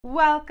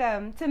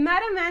Welcome to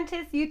Madem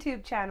Mantis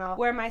YouTube channel,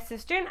 where my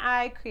sister and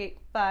I create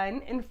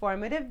fun,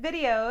 informative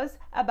videos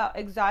about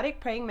exotic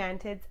praying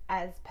mantids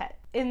as pets.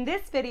 In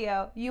this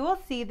video, you will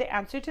see the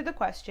answer to the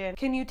question,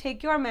 can you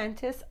take your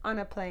mantis on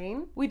a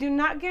plane? We do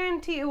not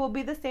guarantee it will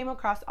be the same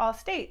across all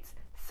states.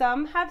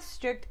 Some have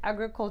strict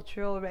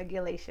agricultural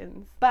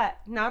regulations. But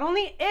not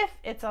only if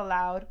it's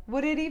allowed,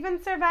 would it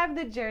even survive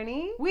the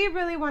journey? We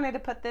really wanted to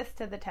put this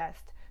to the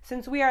test,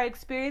 since we are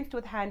experienced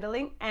with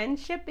handling and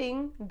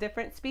shipping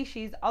different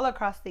species all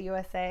across the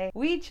USA.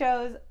 We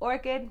chose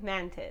orchid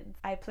mantids.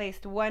 I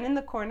placed one in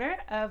the corner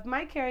of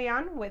my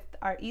carry-on with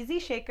our easy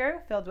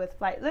shaker filled with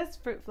flightless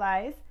fruit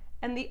flies,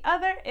 and the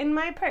other in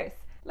my purse.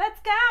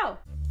 Let's go!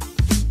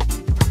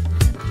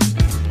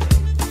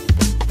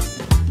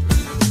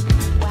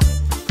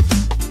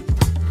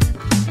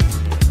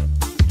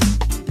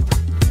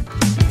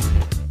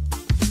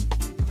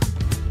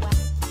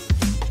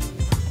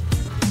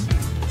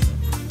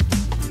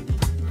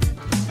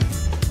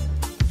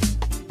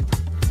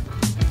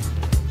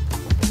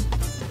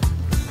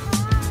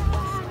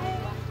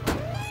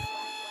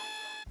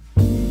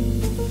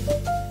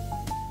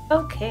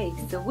 Okay,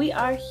 so we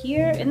are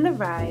here in the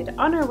ride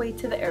on our way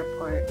to the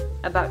airport,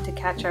 about to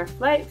catch our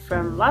flight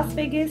from Las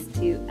Vegas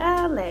to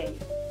LA.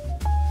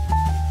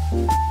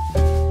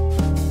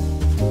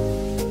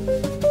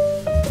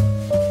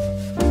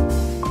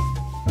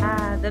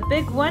 The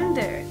big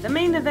wonder, the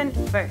main event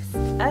first,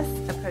 us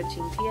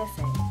approaching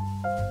TSA.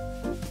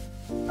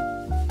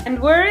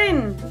 And we're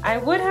in! I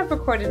would have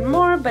recorded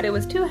more, but it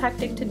was too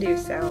hectic to do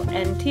so,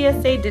 and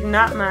TSA did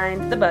not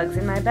mind the bugs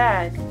in my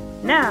bag.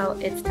 Now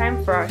it's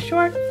time for our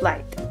short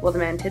flight. Will the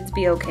mantids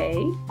be okay?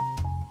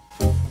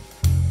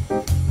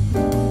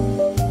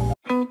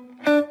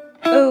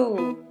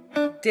 Oh,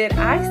 did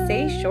I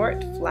say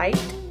short flight?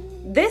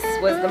 This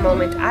was the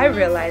moment I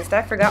realized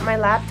I forgot my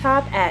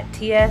laptop at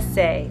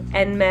TSA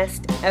and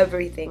messed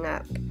everything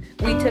up.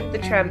 We took the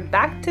tram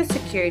back to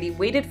security,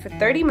 waited for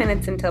 30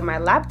 minutes until my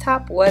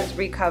laptop was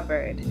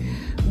recovered.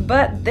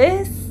 But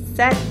this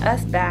set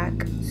us back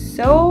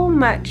so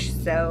much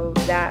so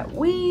that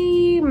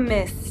we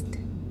missed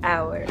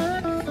our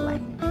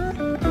flight.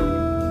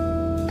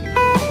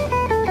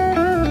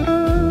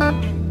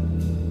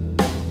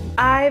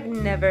 I've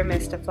never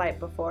missed a flight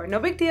before. No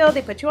big deal,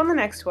 they put you on the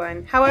next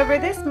one. However,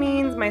 this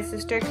means my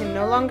sister can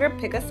no longer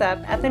pick us up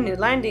at the new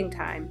landing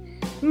time,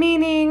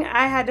 meaning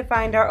I had to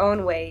find our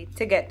own way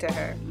to get to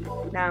her.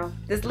 Now,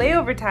 this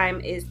layover time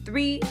is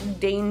 3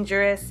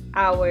 dangerous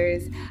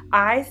hours.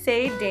 I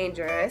say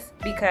dangerous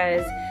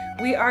because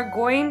we are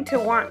going to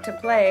want to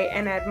play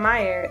and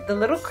admire the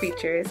little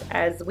creatures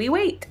as we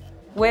wait,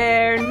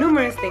 where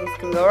numerous things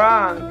can go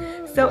wrong.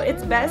 So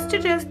it's best to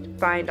just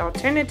find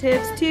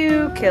alternatives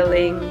to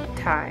killing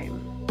time.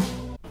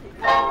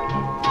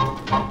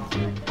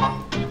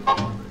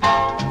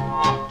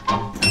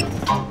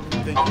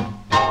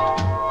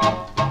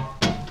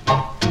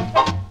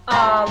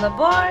 All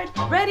aboard,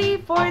 ready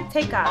for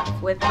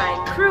takeoff with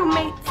my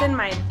crewmates and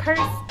my purse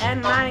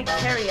and my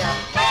carry-on.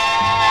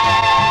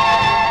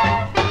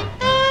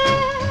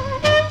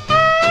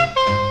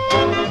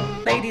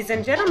 Ladies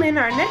and gentlemen,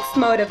 our next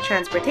mode of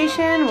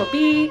transportation will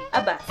be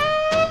a bus.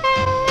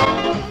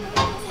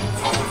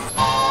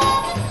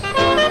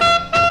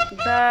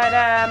 But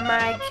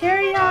my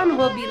carry-on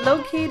will be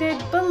located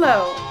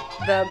below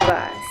the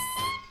bus.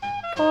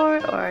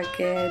 Poor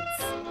orchids.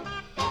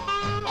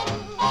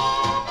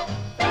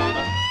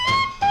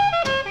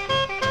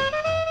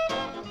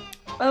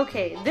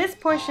 Okay, this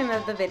portion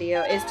of the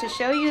video is to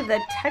show you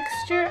the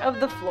texture of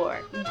the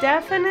floor.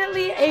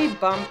 Definitely a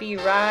bumpy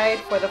ride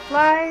for the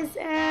flies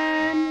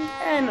and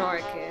an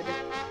orchid.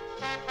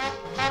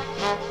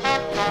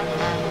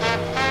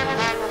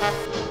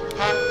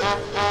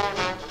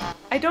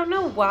 I don't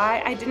know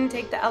why I didn't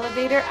take the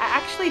elevator. I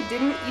actually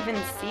didn't even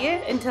see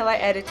it until I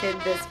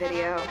edited this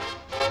video.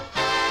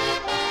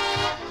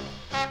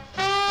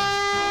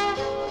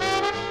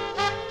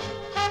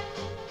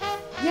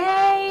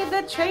 Yay,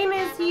 the train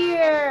is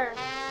here!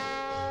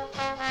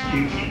 To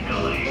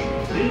LA,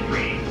 this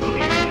train will be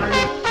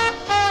returning.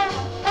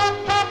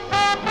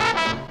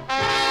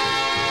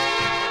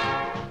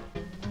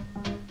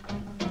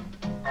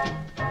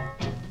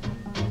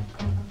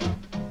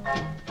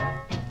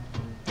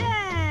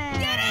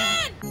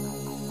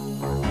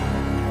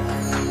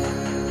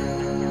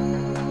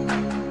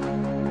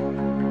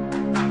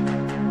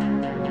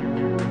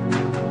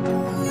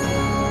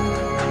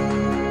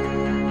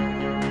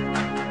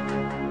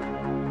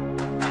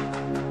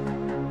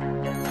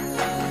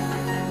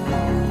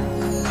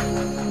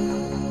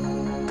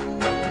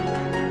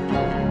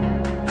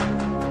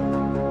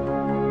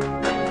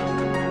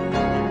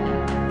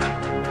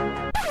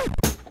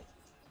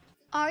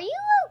 Are you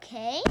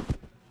okay?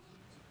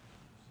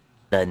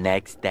 The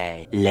next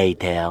day,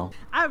 later.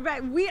 All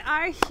right, we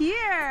are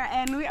here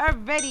and we are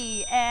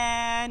ready,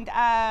 and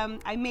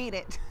I made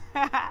it.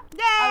 Yay!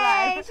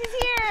 Alive. She's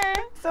here!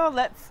 So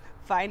let's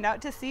find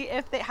out to see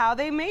if how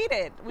they made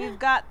it. We've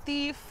got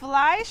the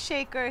fly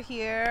shaker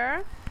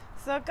here.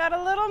 So it got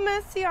a little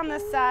messy on the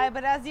side,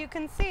 but as you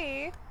can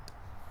see,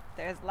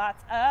 there's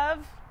lots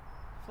of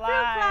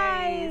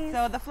flies.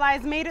 So the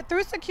flies made it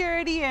through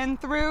security and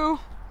through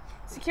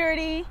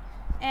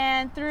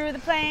the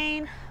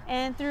plane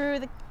and through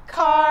the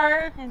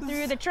car and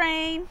through the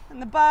train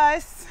and the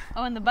bus.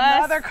 Oh, and the bus.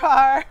 Another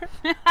car.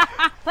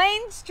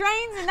 Planes,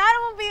 trains, and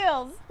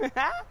automobiles.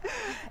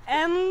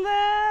 And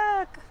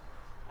look,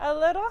 a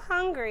little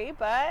hungry,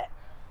 but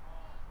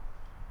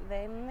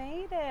they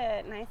made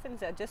it nice and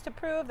so, just to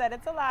prove that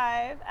it's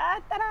alive.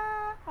 Ah,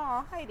 ta-da!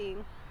 Oh,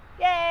 hiding.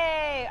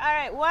 Yay! All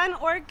right, one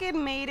orchid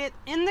made it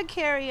in the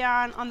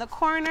carry-on on the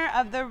corner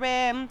of the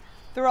rim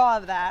through all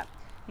of that.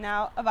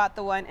 Now about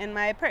the one in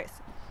my purse.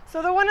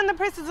 So the one in the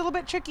purse is a little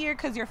bit trickier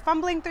because you're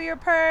fumbling through your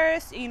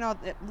purse. You know,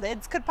 the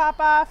lids could pop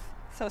off.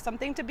 So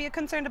something to be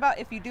concerned about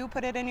if you do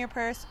put it in your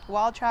purse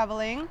while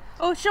traveling.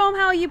 Oh, show them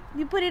how you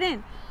put it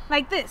in.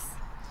 Like this.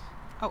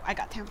 Oh, I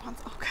got tampons.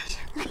 Oh, gosh.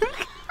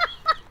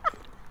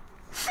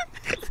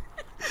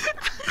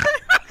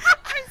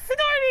 I'm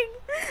snorting.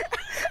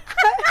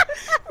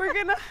 We're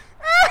gonna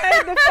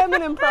hide the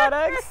feminine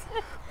products.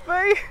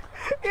 But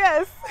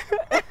yes,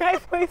 I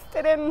placed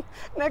it in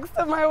next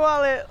to my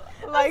wallet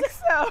like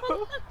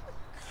so.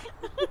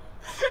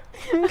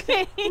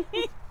 Okay.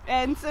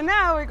 And so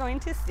now we're going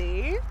to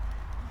see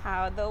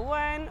how the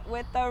one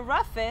with the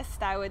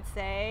roughest, I would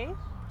say,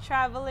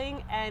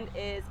 traveling and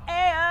is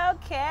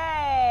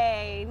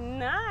a-okay.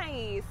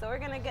 Nice. So we're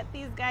gonna get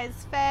these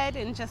guys fed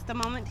in just a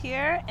moment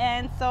here.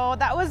 And so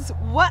that was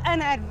what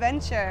an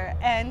adventure.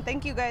 And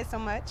thank you guys so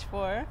much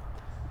for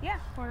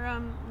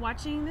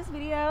watching this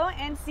video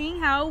and seeing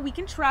how we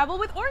can travel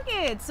with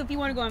orchids. So if you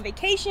want to go on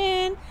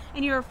vacation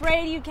and you're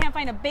afraid you can't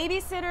find a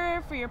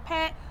babysitter for your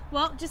pet,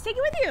 well, just take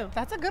it with you.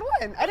 That's a good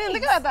one. I didn't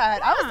think about that.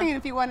 Yeah. I was thinking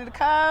if you wanted to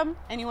come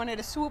and you wanted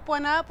to swoop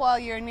one up while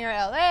you're near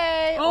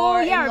LA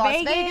or in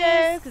Las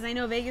Vegas. Because I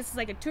know Vegas is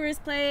like a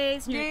tourist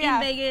place. And you're Yeah.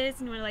 in Vegas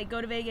and you want to like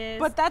go to Vegas.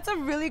 But that's a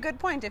really good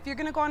point. If you're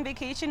going to go on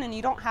vacation and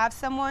you don't have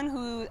someone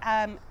who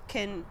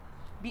can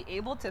be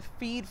able to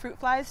feed fruit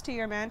flies to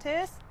your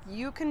mantis,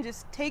 you can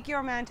just take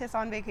your mantis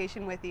on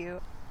vacation with you.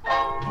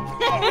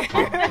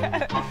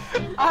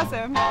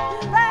 Awesome.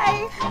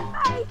 Bye.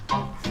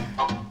 Bye.